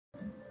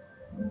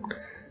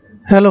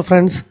Hello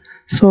friends,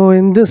 so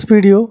in this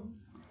video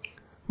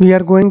we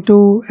are going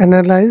to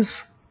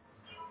analyze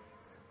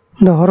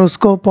the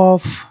horoscope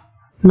of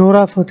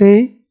Nora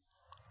Fatehi,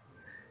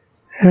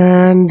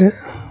 and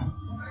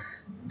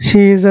she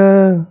is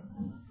an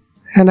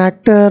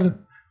actor,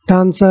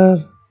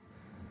 dancer,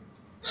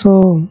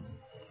 so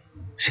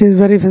she is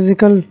very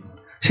physical.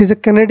 She is a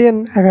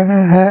Canadian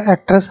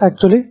actress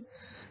actually.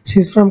 She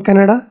is from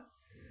Canada,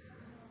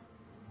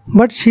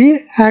 but she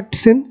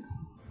acts in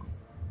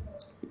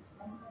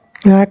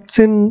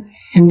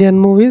Indian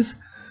movies,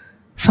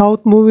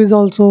 South movies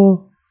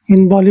also,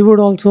 in Bollywood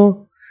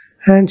also,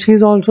 and she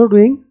is also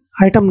doing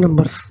item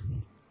numbers.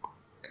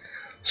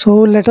 So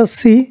let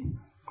us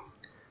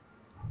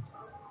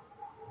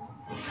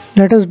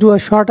do a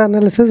short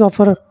analysis of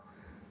her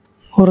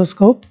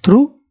horoscope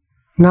through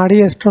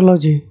Nadi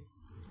Astrology.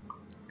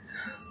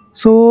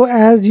 So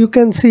as you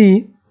can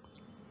see,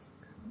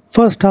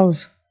 first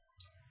house,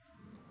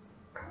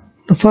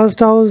 the first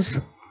house,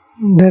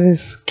 there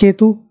is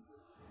Ketu.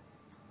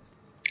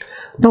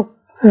 Now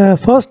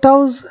first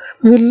house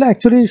will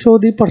actually show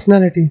the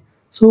personality.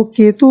 So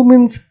Ketu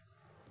means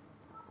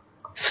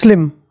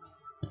slim.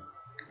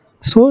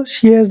 So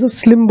she has a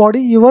slim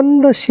body,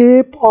 even the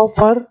shape of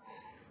her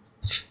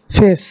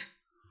face,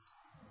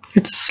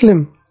 it's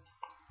slim,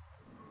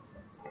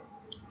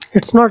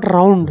 it's not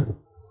round.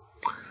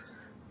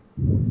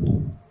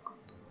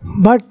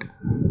 But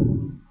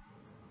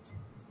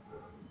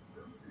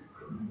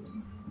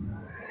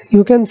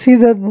you can see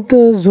that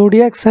the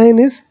zodiac sign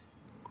is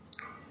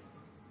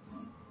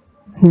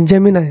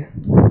Gemini,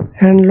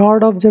 and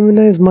Lord of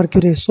Gemini is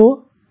Mercury.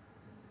 So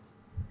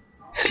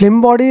slim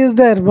body is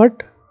there,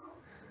 but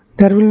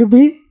there will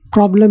be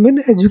problem in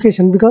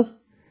education because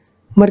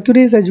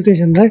Mercury is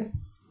education, right?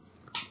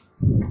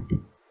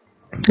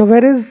 So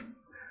where is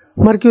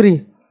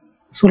Mercury?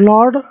 So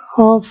Lord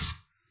of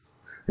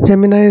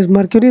Gemini is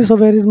Mercury. So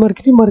where is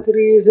Mercury?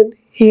 Mercury is in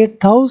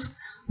 8th house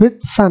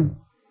with Sun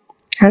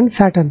and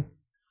Saturn.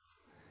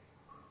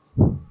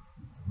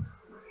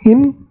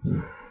 In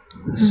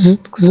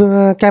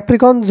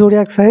Capricorn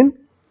zodiac sign,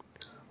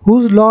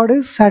 whose lord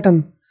is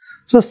Saturn.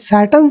 So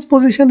Saturn's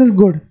position is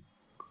good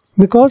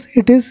because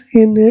it is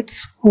in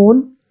its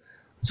own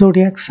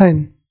zodiac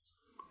sign.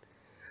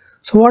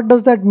 So what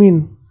does that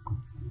mean?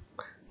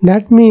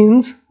 That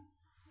means,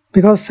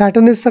 because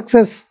Saturn is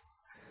success,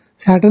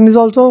 Saturn is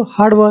also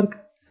hard work,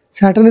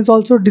 Saturn is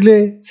also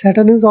delay,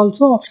 Saturn is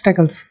also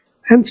obstacles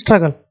and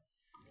struggle.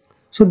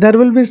 So there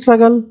will be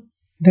struggle,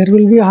 there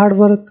will be hard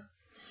work,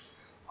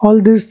 all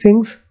these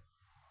things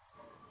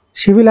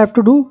she will have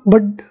to do,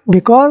 but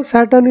because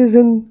Saturn is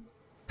in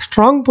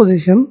strong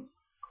position,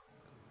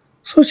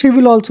 so she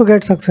will also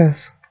get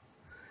success.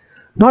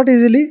 Not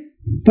easily,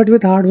 but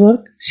with hard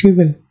work she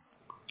will.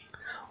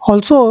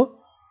 Also,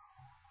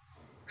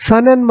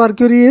 Sun and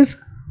Mercury is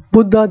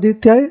Buddha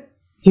Aditya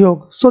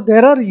Yoga. So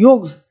there are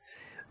yogas,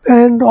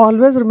 and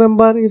always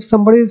remember, if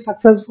somebody is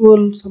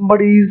successful,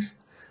 somebody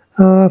is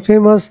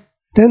famous,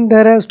 then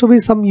there has to be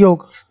some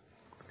yogas.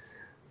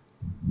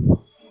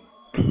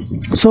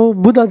 So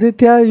Buddha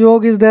Aditya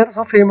Yoga is there,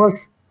 so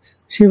famous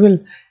she will,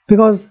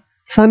 because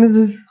Sun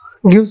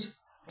gives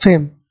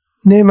fame,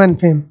 name and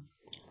fame.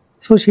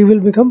 So she will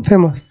become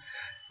famous.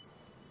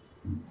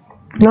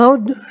 Now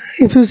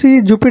if you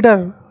see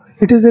Jupiter,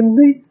 it is in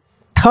the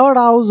 3rd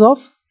house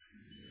of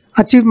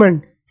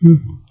achievement,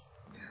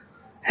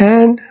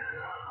 and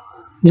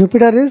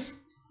Jupiter is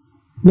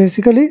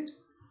basically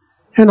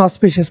an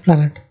auspicious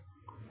planet,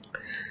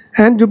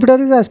 and Jupiter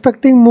is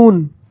aspecting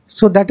Moon.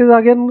 So that is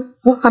again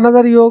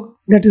another yoga,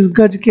 that is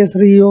Gaj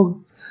Kesari yoga.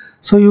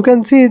 So you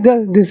can see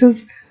that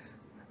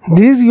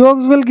these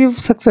yogas will give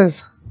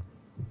success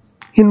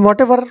in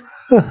whatever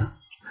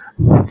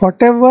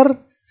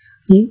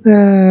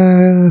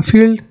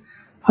field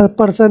a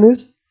person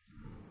is.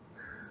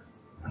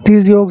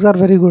 These yogas are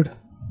very good,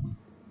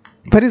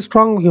 very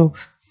strong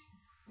yogas.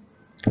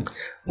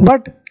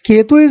 But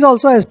Ketu is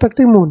also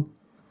aspecting Moon,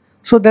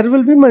 so there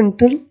will be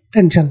mental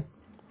tension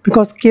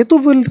because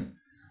Ketu will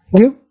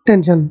give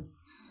tension.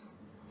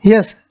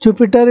 Yes,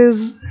 Jupiter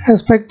is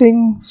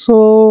aspecting,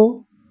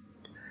 so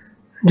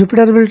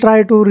Jupiter will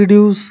try to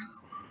reduce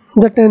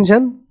the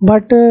tension,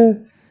 but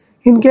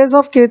in case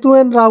of Ketu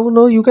and Rahu,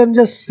 no, you can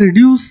just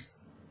reduce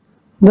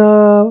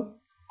the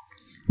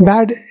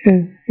bad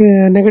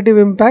negative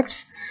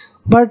impacts,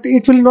 but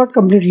it will not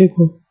completely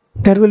go.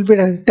 There will be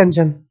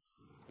tension.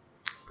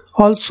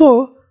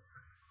 Also,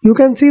 you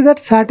can see that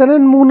Saturn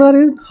and Moon are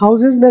in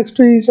houses next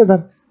to each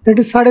other. That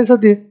is Sade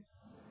Sati.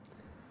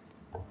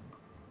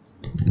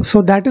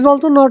 So that is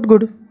also not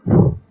good.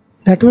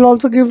 That will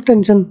also give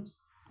tension.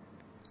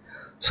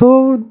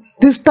 So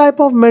this type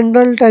of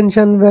mental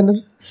tension,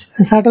 when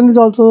Saturn is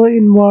also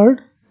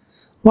involved,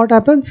 what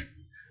happens?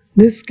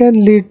 This can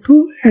lead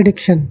to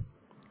addiction.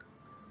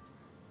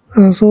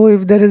 So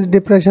if there is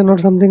depression or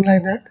something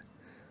like that,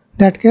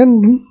 that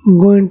can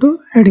go into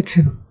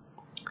addiction.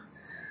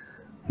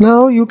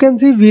 Now you can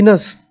see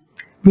Venus.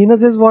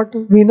 Venus is what?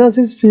 Venus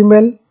is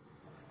female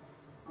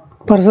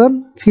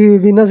person.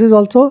 Venus is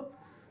also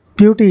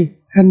beauty,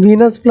 and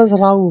Venus plus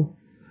Rahu.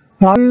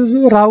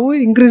 Rahu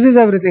increases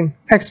everything,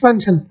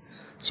 expansion,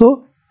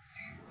 so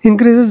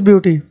increases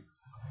beauty.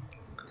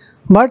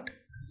 But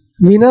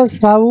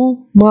Venus,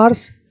 Rahu,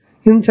 Mars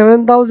in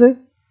 7th house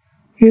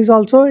is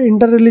also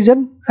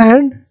interreligion,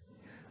 and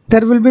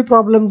there will be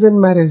problems in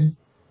marriage.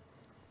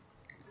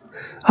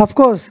 Of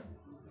course,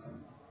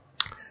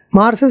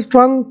 Mars is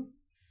strong.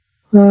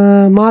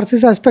 Mars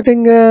is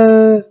aspecting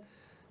your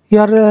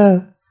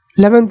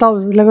 11th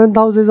house. 11th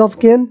house is of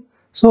gain.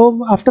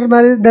 So after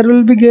marriage, there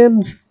will be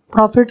gains,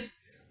 profits,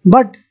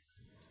 but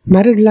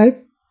married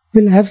life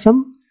will have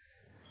some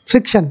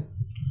friction.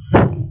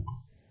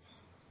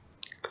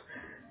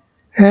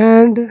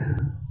 And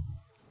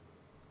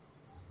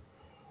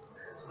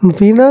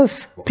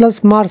Venus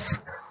plus Mars,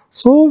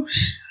 so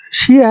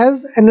she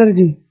has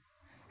energy,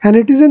 and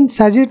it is in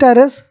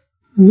Sagittarius,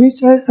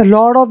 which a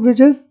lot of which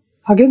is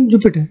again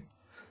Jupiter.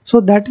 So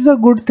that is a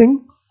good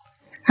thing.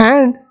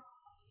 And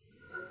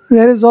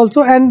there is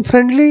also an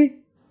friendly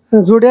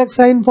zodiac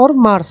sign for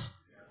Mars.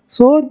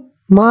 So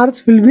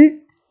Mars will be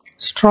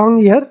strong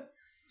here,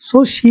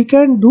 so she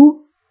can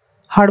do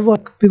hard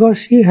work because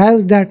she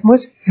has that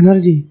much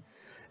energy,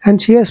 and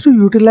she has to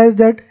utilize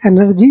that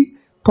energy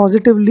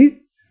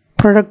positively,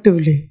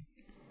 productively.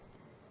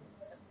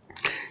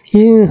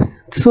 Yeah.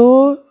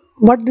 So,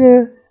 but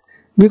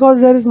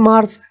because there is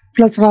Mars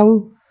plus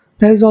Rahu,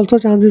 there is also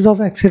chances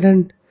of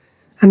accident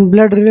and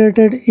blood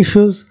related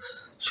issues.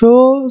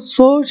 So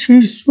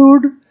she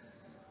should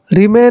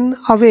remain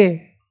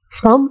away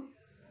from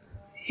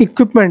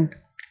equipment.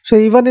 So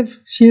even if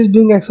she is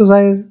doing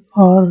exercise,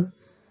 or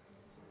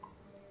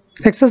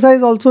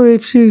exercise also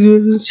if she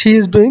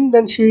is doing,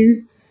 then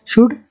she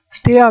should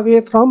stay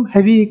away from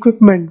heavy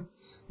equipment,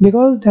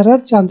 because there are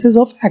chances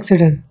of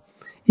accident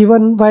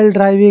even while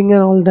driving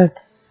and all that.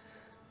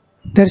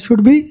 There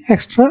should be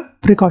extra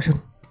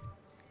precaution.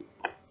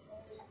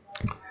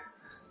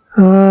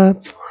 uh,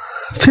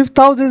 Fifth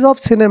house is of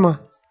cinema.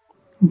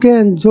 Okay,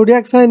 and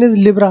zodiac sign is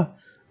Libra,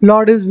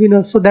 Lord is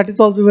Venus, so that is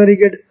also very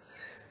good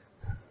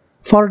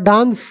for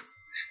dance,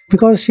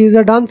 because she is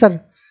a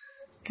dancer.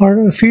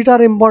 For feet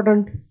are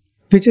important,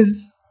 which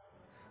is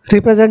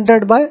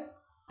represented by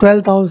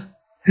 12th house,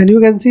 and you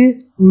can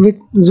see which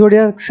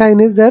zodiac sign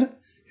is there.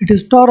 It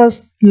is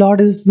Taurus,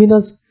 Lord is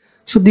Venus.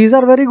 So these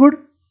are very good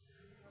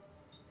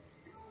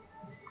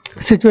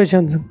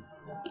situations,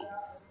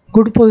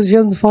 good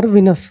positions for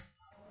Venus,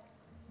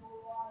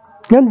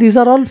 and these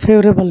are all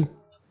favorable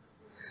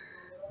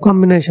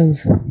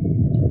combinations.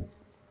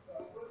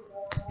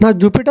 Now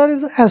Jupiter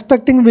is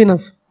aspecting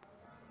Venus.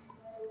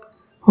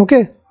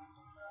 Okay,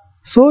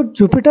 so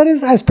Jupiter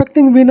is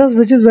aspecting Venus,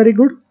 which is very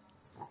good,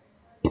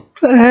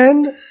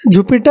 and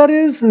Jupiter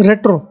is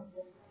retro,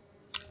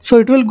 so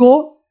it will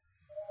go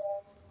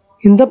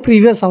in the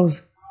previous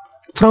house.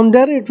 From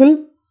there it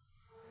will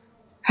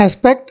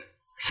aspect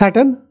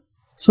Saturn,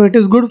 so it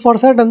is good for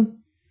Saturn.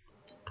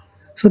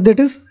 So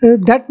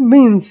that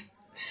means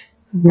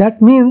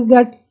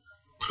that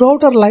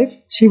throughout her life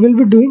she will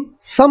be doing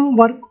some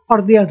work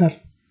or the other.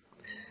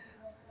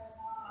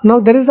 Now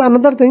there is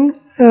another thing.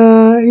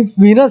 If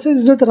Venus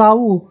is with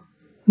Rahu,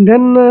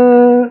 then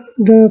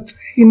the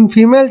in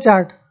female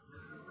chart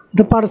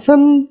the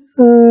person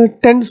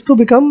tends to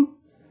become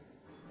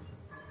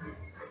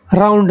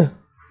round,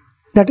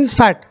 that is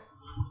fat.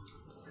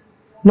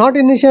 Not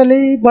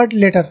initially, but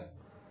later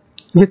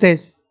with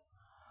age.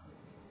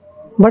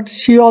 But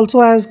she also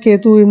has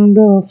Ketu in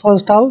the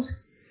first house,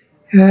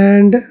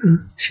 and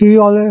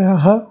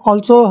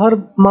also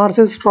her Mars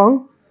is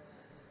strong.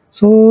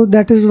 So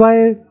that is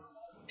why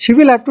she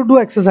will have to do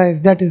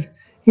exercise. That is,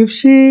 if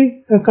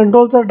she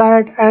controls her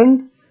diet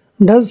and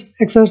does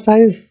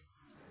exercise,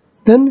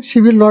 then she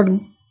will not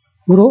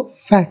grow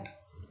fat.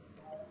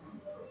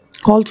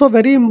 Also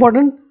very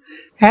important,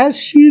 as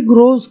she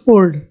grows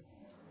old,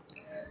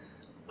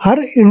 her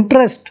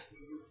interest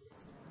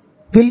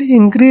will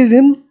increase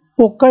in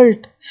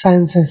occult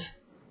sciences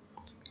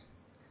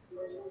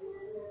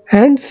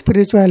and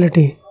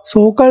spirituality.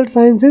 So occult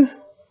sciences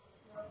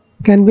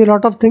can be a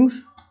lot of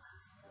things: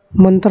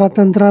 mantra,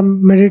 tantra,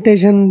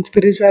 meditation,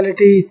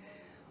 spirituality.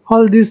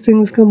 All these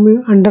things come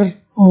under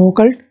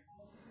occult.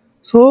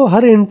 So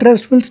her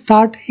interest will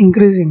start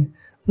increasing.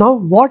 Now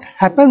what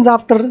happens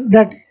after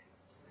that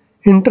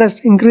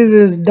interest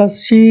increases?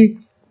 Does she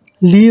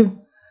leave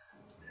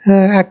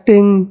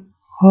acting,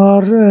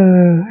 or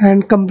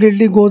and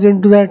completely goes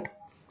into that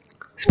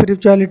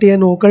spirituality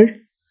and occult?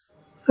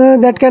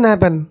 That can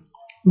happen.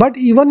 But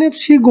even if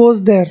she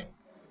goes there,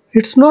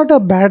 it's not a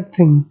bad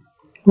thing.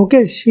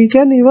 Okay, she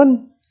can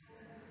even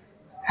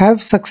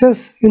have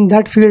success in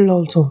that field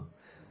also,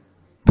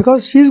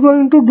 because she is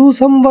going to do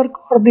some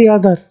work or the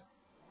other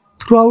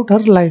throughout her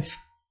life.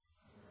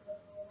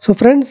 So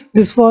friends,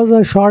 this was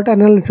a short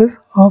analysis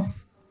of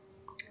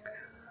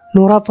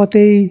Nora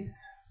Fatehi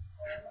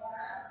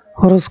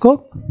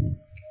Horoscope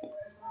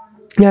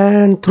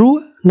and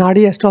through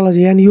Nadi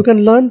Astrology, and you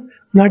can learn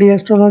Nadi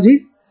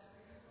Astrology,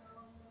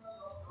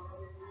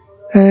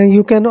 and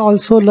you can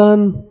also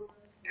learn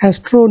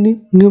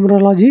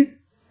astronumerology.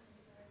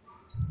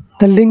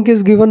 The link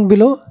is given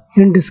below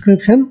in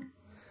description.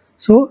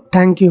 So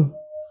thank you.